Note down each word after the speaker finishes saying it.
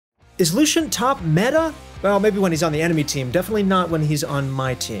Is Lucian top meta? Well, maybe when he's on the enemy team, definitely not when he's on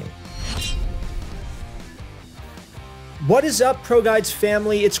my team. What is up, ProGuides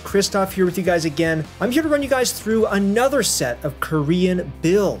family? It's Christoph here with you guys again. I'm here to run you guys through another set of Korean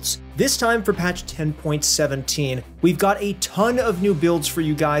builds. This time for patch 10.17. We've got a ton of new builds for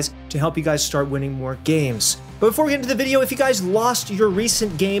you guys to help you guys start winning more games. But before we get into the video, if you guys lost your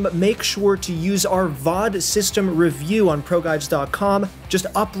recent game, make sure to use our VOD system review on ProGuides.com. Just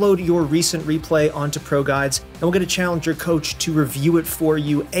upload your recent replay onto ProGuides, and we're going to challenge your coach to review it for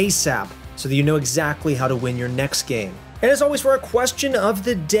you ASAP, so that you know exactly how to win your next game. And as always, for our question of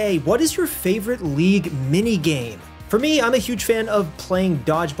the day, what is your favorite League minigame? For me, I'm a huge fan of playing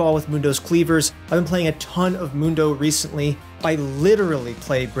dodgeball with Mundo's cleavers. I've been playing a ton of Mundo recently. I literally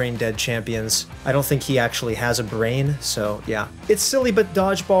play Brain Dead Champions. I don't think he actually has a brain, so yeah. It's silly, but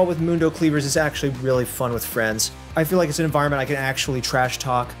dodgeball with Mundo cleavers is actually really fun with friends. I feel like it's an environment I can actually trash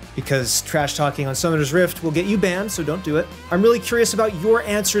talk, because trash talking on Summoner's Rift will get you banned, so don't do it. I'm really curious about your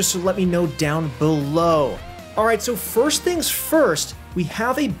answers, so let me know down below. Alright, so first things first, we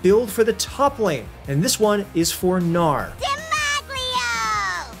have a build for the top lane, and this one is for Gnar.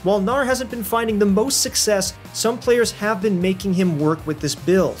 While Gnar hasn't been finding the most success, some players have been making him work with this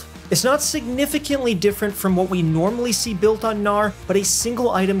build. It's not significantly different from what we normally see built on Gnar, but a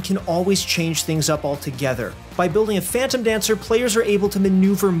single item can always change things up altogether. By building a Phantom Dancer, players are able to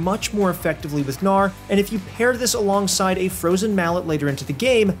maneuver much more effectively with Gnar, and if you pair this alongside a Frozen Mallet later into the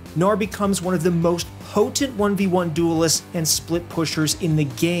game, Gnar becomes one of the most potent 1v1 duelists and split pushers in the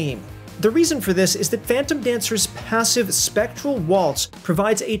game. The reason for this is that Phantom Dancer's passive Spectral Waltz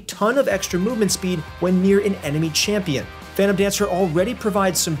provides a ton of extra movement speed when near an enemy champion. Phantom Dancer already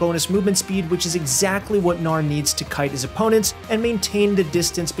provides some bonus movement speed, which is exactly what Gnar needs to kite his opponents and maintain the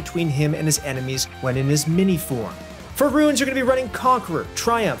distance between him and his enemies when in his mini form. For runes, you're going to be running Conqueror,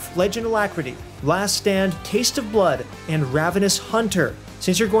 Triumph, Legend Alacrity, Last Stand, Taste of Blood, and Ravenous Hunter.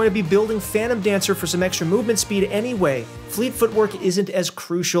 Since you're going to be building Phantom Dancer for some extra movement speed anyway, Fleet Footwork isn't as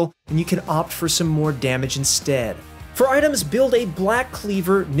crucial, and you can opt for some more damage instead. For items, build a Black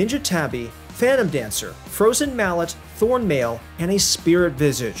Cleaver, Ninja Tabby, Phantom Dancer, Frozen Mallet, Thorn Mail, and a Spirit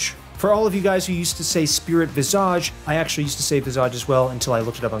Visage. For all of you guys who used to say Spirit Visage, I actually used to say Visage as well until I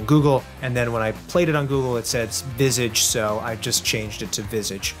looked it up on Google, and then when I played it on Google it said Visage, so I just changed it to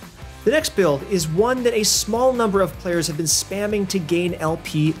Visage. The next build is one that a small number of players have been spamming to gain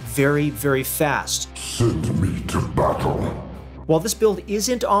LP very fast. Send me to battle. While this build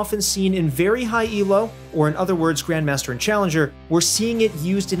isn't often seen in very high elo, or in other words Grandmaster and Challenger, we're seeing it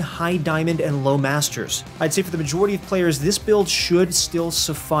used in high Diamond and low Masters. I'd say for the majority of players this build should still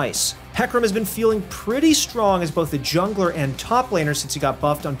suffice. Hecarim has been feeling pretty strong as both the jungler and top laner since he got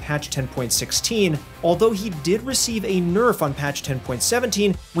buffed on patch 10.16. Although he did receive a nerf on patch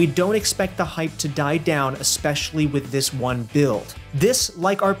 10.17, we don't expect the hype to die down, especially with this one build. This,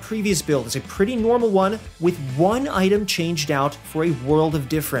 like our previous build, is a pretty normal one with one item changed out for a world of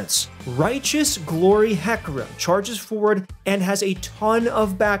difference. Righteous Glory Hecarim charges forward and has a ton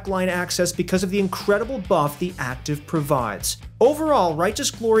of backline access because of the incredible buff the active provides. Overall, Righteous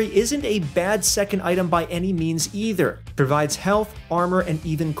Glory isn't a bad second item by any means either. It provides health, armor, and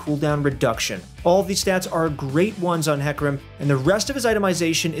even cooldown reduction. All of these stats are great ones on Hecarim, and the rest of his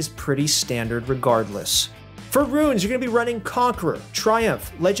itemization is pretty standard regardless. For runes, you're going to be running Conqueror,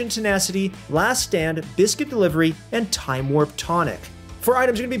 Triumph, Legend Tenacity, Last Stand, Biscuit Delivery, and Time Warp Tonic. For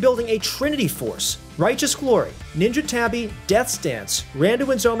items, you're going to be building a Trinity Force, Righteous Glory, Ninja Tabby, Death's Dance,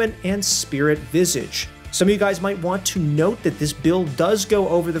 Randuin's Omen, and Spirit Visage. Some of you guys might want to note that this build does go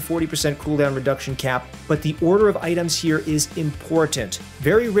over the 40% cooldown reduction cap, but the order of items here is important.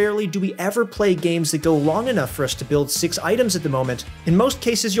 Very rarely do we ever play games that go long enough for us to build 6 items at the moment. In most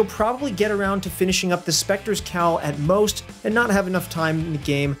cases, you'll probably get around to finishing up the Spectre's Cowl at most and not have enough time in the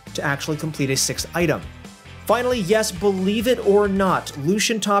game to actually complete a 6th item. Finally, yes, believe it or not,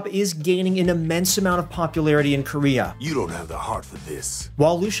 Lucian Top is gaining an immense amount of popularity in Korea. You don't have the heart for this.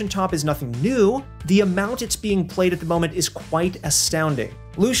 While Lucian Top is nothing new, the amount it's being played at the moment is quite astounding.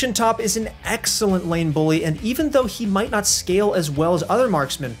 Lucian Top is an excellent lane bully, and even though he might not scale as well as other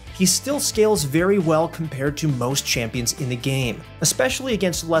marksmen, he still scales very well compared to most champions in the game. Especially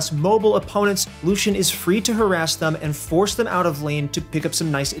against less mobile opponents, Lucian is free to harass them and force them out of lane to pick up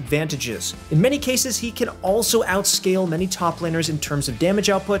some nice advantages. In many cases, he can also outscale many top laners in terms of damage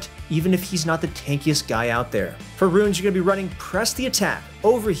output, even if he's not the tankiest guy out there. For runes, you're going to be running Press the Attack,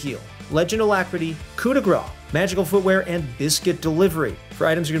 Overheal, Legend Alacrity, Coup de Grace, Magical Footwear, and Biscuit Delivery. For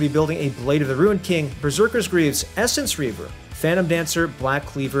items, you're going to be building a Blade of the Ruined King, Berserker's Greaves, Essence Reaver, Phantom Dancer, Black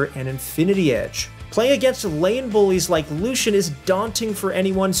Cleaver, and Infinity Edge. Playing against lane bullies like Lucian is daunting for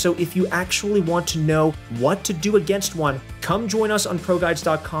anyone, so if you actually want to know what to do against one, come join us on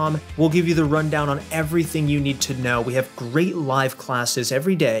ProGuides.com. We'll give you the rundown on everything you need to know. We have great live classes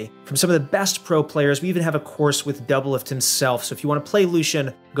every day from some of the best pro players. We even have a course with Doublelift himself, so if you want to play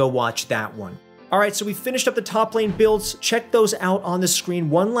Lucian, go watch that one. Alright, so we finished up the top lane builds. Check those out on the screen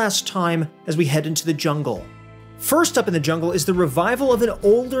one last time as we head into the jungle. First up in the jungle is the revival of an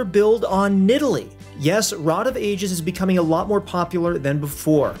older build on Nidalee. Yes, Rod of Ages is becoming a lot more popular than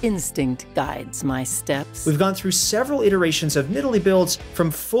before. Instinct guides my steps. We've gone through several iterations of Nidalee builds, from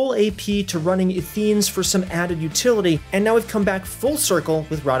full AP to running Athenes for some added utility, and now we've come back full circle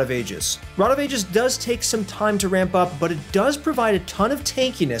with Rod of Ages. Rod of Ages does take some time to ramp up, but it does provide a ton of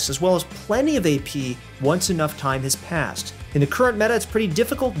tankiness as well as plenty of AP once enough time has passed. In the current meta, it's pretty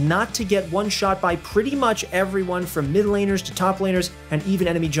difficult not to get one-shot by pretty much everyone from mid laners to top laners and even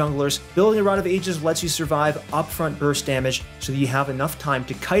enemy junglers. Building a Rod of Ages lets you survive upfront burst damage so that you have enough time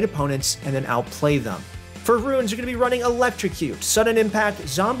to kite opponents and then outplay them. For runes, you're going to be running Electrocute, Sudden Impact,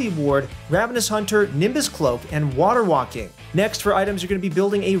 Zombie Ward, Ravenous Hunter, Nimbus Cloak, and Water Walking. Next, for items, you're going to be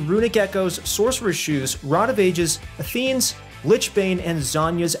building a Runic Echoes, Sorcerer's Shoes, Rod of Ages, Athenes, Lichbane, and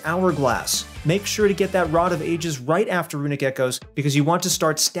Zanya's Hourglass. Make sure to get that Rod of Ages right after Runic Echoes because you want to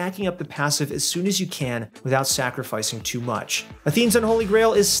start stacking up the passive as soon as you can without sacrificing too much. Athene's Unholy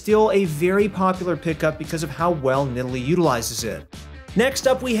Grail is still a very popular pickup because of how well Nidalee utilizes it. Next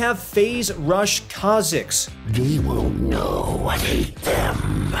up, we have Phase Rush Kha'Zix. They will know I hate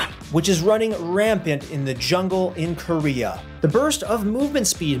them. Which is running rampant in the jungle in Korea. The burst of movement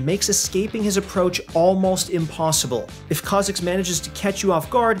speed makes escaping his approach almost impossible. If Kha'Zix manages to catch you off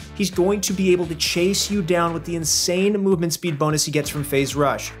guard, he's going to be able to chase you down with the insane movement speed bonus he gets from Phase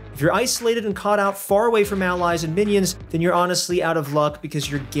Rush. If you're isolated and caught out far away from allies and minions, then you're honestly out of luck because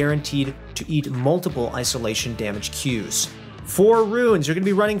you're guaranteed to eat multiple isolation damage Qs. For runes, you're going to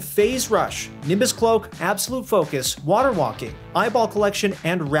be running Phase Rush, Nimbus Cloak, Absolute Focus, Water Walking, Eyeball Collection,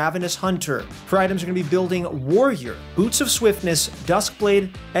 and Ravenous Hunter. For items, you're going to be building Warrior, Boots of Swiftness,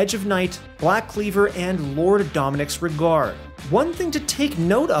 Duskblade, Edge of Night, Black Cleaver, and Lord Dominic's Regard. One thing to take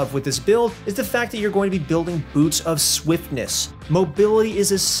note of with this build is the fact that you're going to be building Boots of Swiftness. Mobility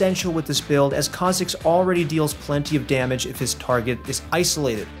is essential with this build, as Kha'Zix already deals plenty of damage if his target is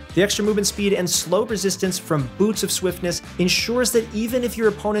isolated. The extra movement speed and slow resistance from Boots of Swiftness ensures that even if your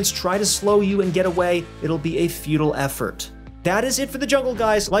opponents try to slow you and get away, it'll be a futile effort. That is it for the jungle,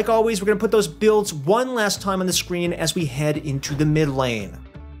 guys. Like always, we're going to put those builds one last time on the screen as we head into the mid lane.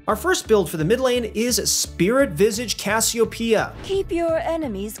 Our first build for the mid lane is Spirit Visage Cassiopeia. Keep your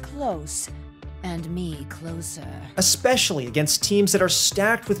enemies close, and me closer. Especially against teams that are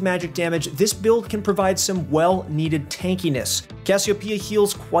stacked with magic damage, this build can provide some well-needed tankiness. Cassiopeia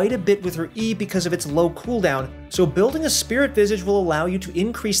heals quite a bit with her E because of its low cooldown, so building a Spirit Visage will allow you to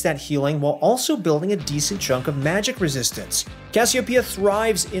increase that healing while also building a decent chunk of magic resistance. Cassiopeia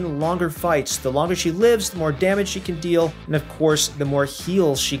thrives in longer fights. The longer she lives, the more damage she can deal, and of course, the more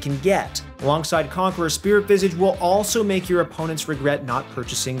heals she can get. Alongside Conqueror, Spirit Visage will also make your opponents regret not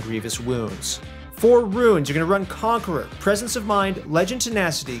purchasing Grievous Wounds. For runes, you're going to run Conqueror, Presence of Mind, Legend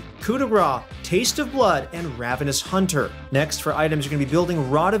Tenacity, Coup de Grace, Taste of Blood, and Ravenous Hunter. Next, for items, you're going to be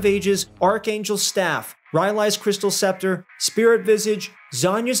building Rod of Ages, Archangel Staff, Rylai's Crystal Scepter, Spirit Visage,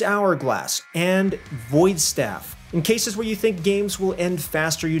 Zanya's Hourglass, and Void Staff. In cases where you think games will end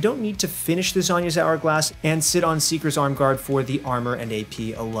faster, you don't need to finish the Zanya's Hourglass and sit on Seeker's Arm Guard for the armor and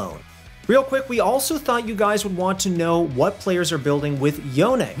AP alone. Real quick, we also thought you guys would want to know what players are building with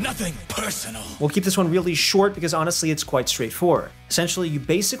Yone. Nothing personal. We'll keep this one really short because honestly it's quite straightforward. Essentially, you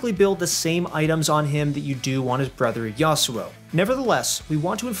basically build the same items on him that you do on his brother Yasuo. Nevertheless, we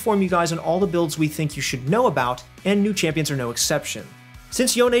want to inform you guys on all the builds we think you should know about, and new champions are no exception.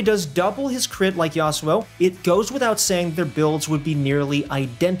 Since Yone does double his crit like Yasuo, it goes without saying their builds would be nearly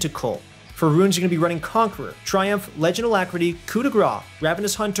identical. For runes, you're going to be running Conqueror, Triumph, Legend Alacrity, Coup de Grace,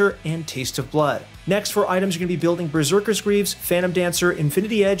 Ravenous Hunter, and Taste of Blood. Next, for items, you're going to be building Berserker's Greaves, Phantom Dancer,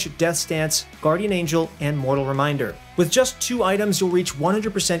 Infinity Edge, Death's Dance, Guardian Angel, and Mortal Reminder. With just 2 items, you'll reach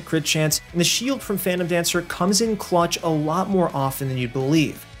 100% crit chance, and the shield from Phantom Dancer comes in clutch a lot more often than you'd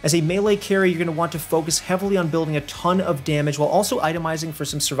believe. As a melee carry, you're going to want to focus heavily on building a ton of damage while also itemizing for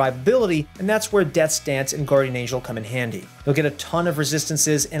some survivability, and that's where Death's Dance and Guardian Angel come in handy. You'll get a ton of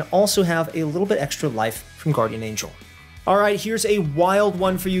resistances and also have a little bit extra life from Guardian Angel. Alright, here's a wild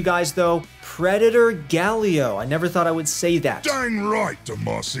one for you guys though. Predator Galio. I never thought I would say that. Dang right,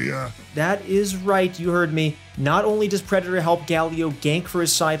 Demacia. That is right, you heard me. Not only does Predator help Galio gank for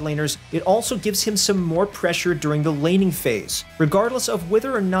his side laners, it also gives him some more pressure during the laning phase. Regardless of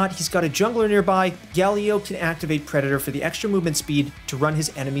whether or not he's got a jungler nearby, Galio can activate Predator for the extra movement speed to run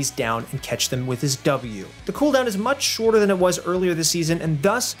his enemies down and catch them with his W. The cooldown is much shorter than it was earlier this season, and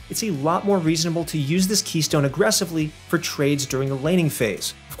thus it's a lot more reasonable to use this keystone aggressively for trades during the laning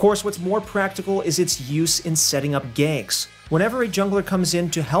phase. Of course, what's more practical is its use in setting up ganks. Whenever a jungler comes in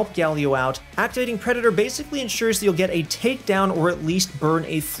to help Galio out, activating Predator basically ensures that you'll get a takedown or at least burn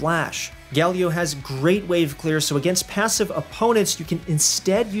a flash. Galio has great wave clear, so against passive opponents, you can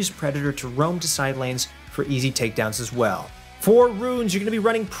instead use Predator to roam to side lanes for easy takedowns as well. For runes, you're going to be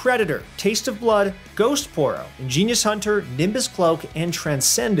running Predator, Taste of Blood, Ghost Poro, Ingenious Hunter, Nimbus Cloak, and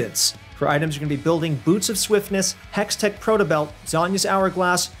Transcendence. For items, you're going to be building Boots of Swiftness, Hextech Protobelt, Zanya's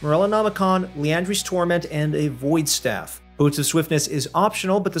Hourglass, Morellonomicon, Liandry's Torment, and a Void Staff. Boots of Swiftness is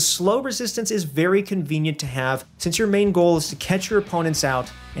optional, but the slow resistance is very convenient to have since your main goal is to catch your opponents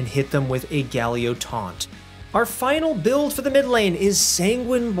out and hit them with a Galio taunt. Our final build for the mid lane is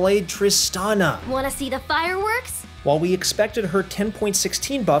Sanguine Blade Tristana. Wanna see the fireworks? While we expected her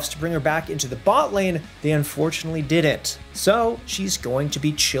 10.16 buffs to bring her back into the bot lane, they unfortunately didn't. So she's going to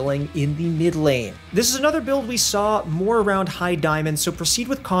be chilling in the mid lane. This is another build we saw more around high diamond, so proceed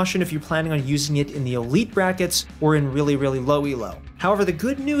with caution if you're planning on using it in the elite brackets or in really low elo. However, the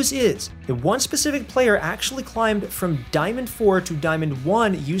good news is that one specific player actually climbed from Diamond 4 to Diamond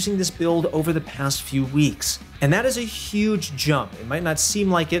 1 using this build over the past few weeks. And that is a huge jump. It might not seem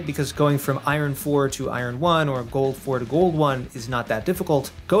like it because going from Iron 4 to Iron 1 or Gold 4 to Gold 1 is not that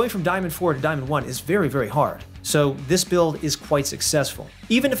difficult. Going from Diamond 4 to Diamond 1 is very hard. So this build is quite successful.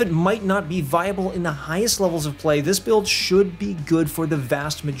 Even if it might not be viable in the highest levels of play, this build should be good for the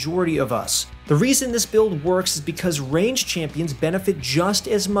vast majority of us. The reason this build works is because ranged champions benefit just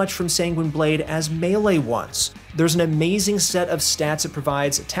as much from Sanguine Blade as melee ones. There's an amazing set of stats it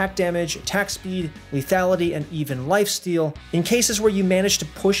provides: attack damage, attack speed, lethality, and even lifesteal. In cases where you manage to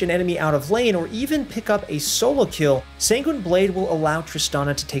push an enemy out of lane or even pick up a solo kill, Sanguine Blade will allow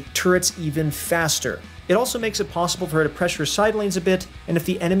Tristana to take turrets even faster. It also makes it possible for her to pressure side lanes a bit, and if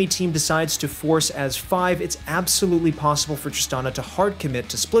the enemy team decides to force as 5, it's absolutely possible for Tristana to hard commit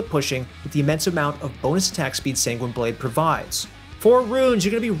to split pushing with the immense amount of bonus attack speed Sanguine Blade provides. For runes,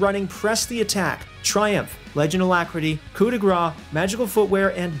 you're going to be running Press the Attack, Triumph, Legend Alacrity, Coup de Grace, Magical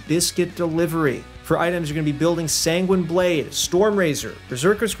Footwear, and Biscuit Delivery. For items, you're going to be building Sanguine Blade, Stormrazor,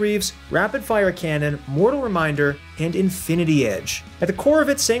 Berserker's Greaves, Rapid Fire Cannon, Mortal Reminder, and Infinity Edge. At the core of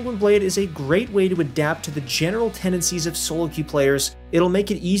it, Sanguine Blade is a great way to adapt to the general tendencies of solo queue players. It'll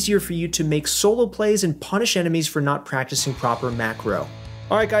make it easier for you to make solo plays and punish enemies for not practicing proper macro.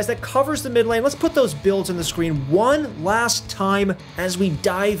 Alright guys, that covers the mid lane. Let's put those builds on the screen one last time as we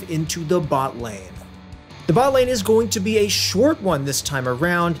dive into the bot lane. The bot lane is going to be a short one this time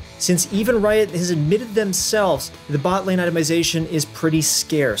around, since even Riot has admitted themselves the bot lane itemization is pretty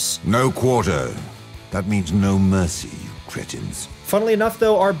scarce. No quarter. That means no mercy, you cretins. Funnily enough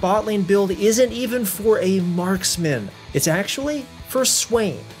though, our bot lane build isn't even for a marksman. It's actually for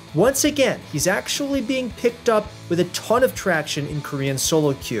Swain. Once again, he's actually being picked up with a ton of traction in Korean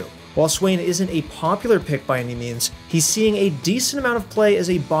solo queue. While Swain isn't a popular pick by any means, he's seeing a decent amount of play as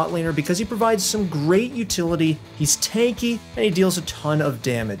a bot laner because he provides some great utility, he's tanky, and he deals a ton of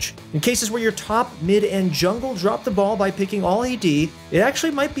damage. In cases where your top, mid, and jungle drop the ball by picking all AD, it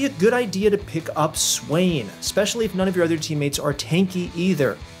actually might be a good idea to pick up Swain, especially if none of your other teammates are tanky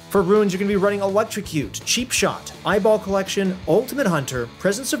either. For runes, you're going to be running Electrocute, Cheap Shot, Eyeball Collection, Ultimate Hunter,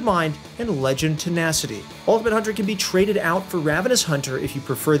 Presence of Mind, and Legend Tenacity. Ultimate Hunter can be traded out for Ravenous Hunter if you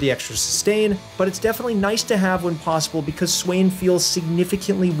prefer the extra sustain, but it's definitely nice to have when possible because Swain feels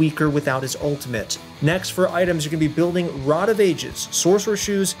significantly weaker without his ultimate. Next, for items, you're going to be building Rod of Ages, Sorcerer's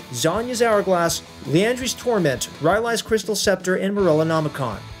Shoes, Zanya's Hourglass, Liandry's Torment, Rylai's Crystal Scepter, and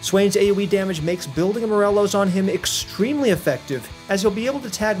Morellonomicon. Swain's AoE damage makes building a Morellos on him extremely effective, as he'll be able to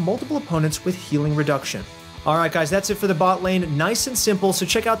tag multiple opponents with healing reduction. Alright guys, that's it for the bot lane. Nice and simple, so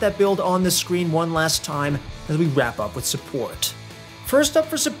check out that build on the screen one last time as we wrap up with support. First up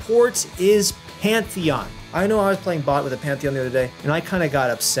for support is Pantheon. I know I was playing bot with a Pantheon the other day, and I kind of got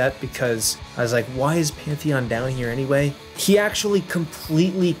upset because I was like, why is Pantheon down here anyway? He actually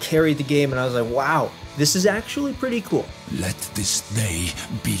completely carried the game, and I was like, wow, this is actually pretty cool. Let this day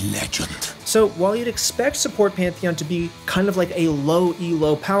be legend. So while you'd expect Support Pantheon to be kind of like a low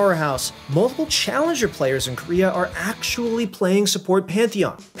elo powerhouse, multiple Challenger players in Korea are actually playing Support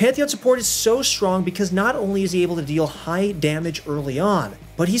Pantheon. Pantheon support is so strong because not only is he able to deal high damage early on,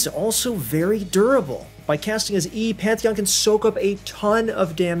 but he's also very durable. By casting his E, Pantheon can soak up a ton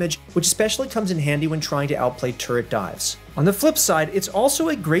of damage, which especially comes in handy when trying to outplay turret dives. On the flip side, it's also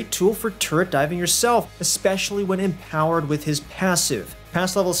a great tool for turret diving yourself, especially when empowered with his passive.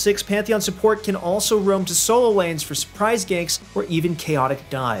 Past level 6, Pantheon support can also roam to solo lanes for surprise ganks or even chaotic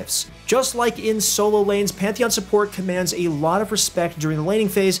dives. Just like in solo lanes, Pantheon support commands a lot of respect during the laning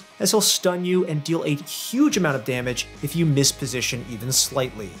phase, as he'll stun you and deal a huge amount of damage if you misposition even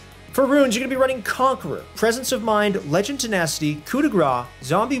slightly. For runes, you're going to be running Conqueror, Presence of Mind, Legend Tenacity, Coup de Grace,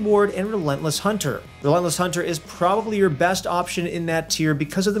 Zombie Ward, and Relentless Hunter. Relentless Hunter is probably your best option in that tier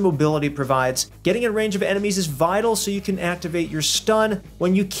because of the mobility it provides. Getting in range of enemies is vital so you can activate your stun.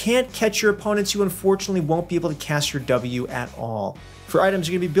 When you can't catch your opponents, you unfortunately won't be able to cast your W at all. For items,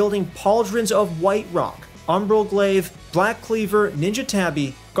 you're going to be building Pauldrons of White Rock, Umbral Glaive, Black Cleaver, Ninja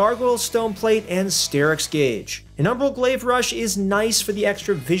Tabby, Gargoyle Stoneplate, and Sterix Gauge. An Umbral Glaive Rush is nice for the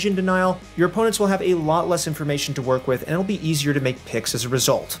extra vision denial. Your opponents will have a lot less information to work with, and it'll be easier to make picks as a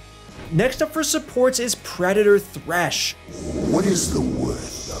result. Next up for supports is Predator Thresh. What is the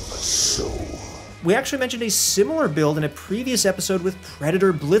worth of a soul? We actually mentioned a similar build in a previous episode with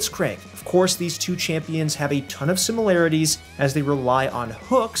Predator Blitzcrank. Of course, these two champions have a ton of similarities as they rely on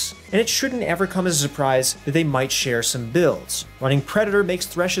hooks, and it shouldn't ever come as a surprise that they might share some builds. Running Predator makes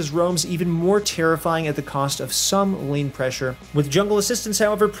Thresh's roams even more terrifying at the cost of some lane pressure. With jungle assistance,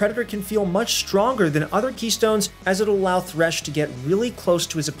 however, Predator can feel much stronger than other keystones, as it'll allow Thresh to get really close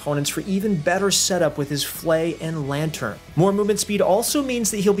to his opponents for even better setup with his Flay and Lantern. More movement speed also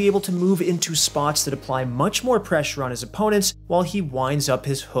means that he'll be able to move into spots that apply much more pressure on his opponents while he winds up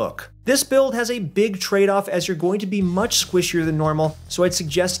his hook. This build has a big trade-off as you're going to be much squishier than normal, so I'd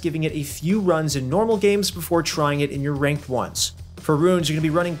suggest giving it a few runs in normal games before trying it in your ranked ones. For runes, you're going to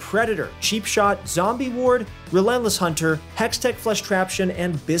be running Predator, Cheap Shot, Zombie Ward, Relentless Hunter, Hextech Flesh Traption,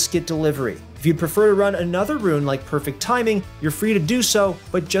 and Biscuit Delivery. If you'd prefer to run another rune like Perfect Timing, you're free to do so,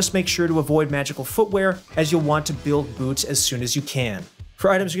 but just make sure to avoid magical footwear, as you'll want to build boots as soon as you can. For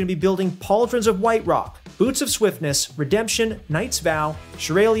items, you're going to be building Pauldrons of White Rock, Boots of Swiftness, Redemption, Knight's Vow,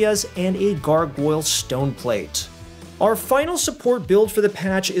 Shirelias, and a Gargoyle Stoneplate. Our final support build for the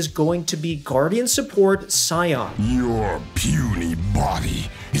patch is going to be Guardian Support Scion. Your puny body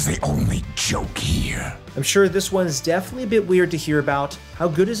is the only joke here. I'm sure this one is definitely a bit weird to hear about. How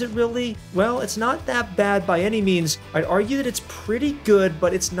good is it really? Well, it's not that bad by any means. I'd argue that it's pretty good,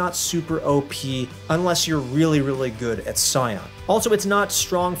 but it's not super OP unless you're really good at Scion. Also, it's not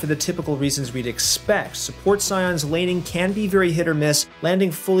strong for the typical reasons we'd expect. Support Scion's laning can be very hit or miss.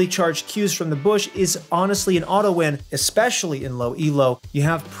 Landing fully charged Qs from the bush is honestly an auto win, especially in low elo. You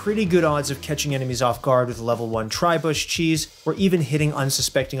have pretty good odds of catching enemies off guard with level 1 Tribush cheese, or even hitting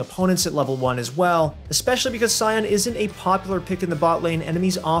unsuspecting opponents at level 1 as well. Especially because Scion isn't a popular pick in the bot lane,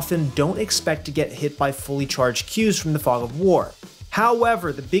 enemies often don't expect to get hit by fully charged Qs from the Fog of War.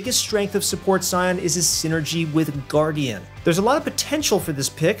 However, the biggest strength of Support Scion is his synergy with Guardian. There's a lot of potential for this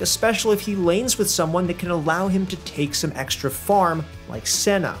pick, especially if he lanes with someone that can allow him to take some extra farm, like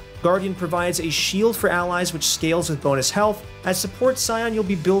Senna. Guardian provides a shield for allies which scales with bonus health. As Support Scion, you'll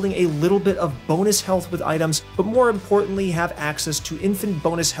be building a little bit of bonus health with items, but more importantly have access to infinite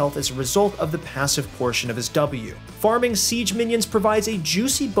bonus health as a result of the passive portion of his W. Farming siege minions provides a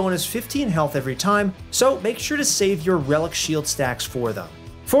juicy bonus 15 health every time, so make sure to save your relic shield stacks for them.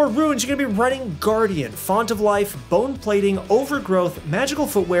 For runes, you're going to be running Guardian, Font of Life, Bone Plating, Overgrowth, Magical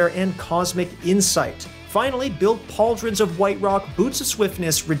Footwear, and Cosmic Insight. Finally, build Pauldrons of White Rock, Boots of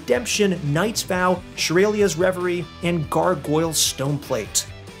Swiftness, Redemption, Knight's Vow, Shirelia's Reverie, and Gargoyle Stoneplate.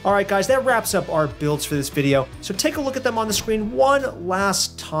 Alright guys, that wraps up our builds for this video, so take a look at them on the screen one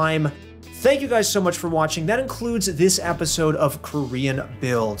last time. Thank you guys so much for watching. That includes this episode of Korean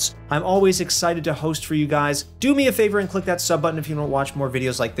Builds. I'm always excited to host for you guys. Do me a favor and click that sub button if you want to watch more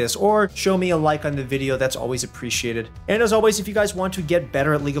videos like this, or show me a like on the video. That's always appreciated. And as always, if you guys want to get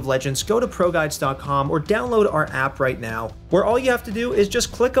better at League of Legends, go to ProGuides.com or download our app right now, where all you have to do is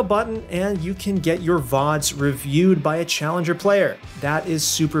just click a button and you can get your VODs reviewed by a challenger player. That is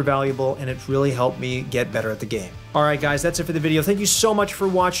super valuable and it really helped me get better at the game. Alright guys, that's it for the video. Thank you so much for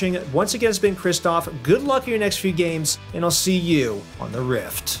watching. Once again, it's been Christoph. Good luck in your next few games, and I'll see you on the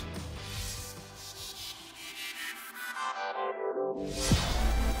Rift.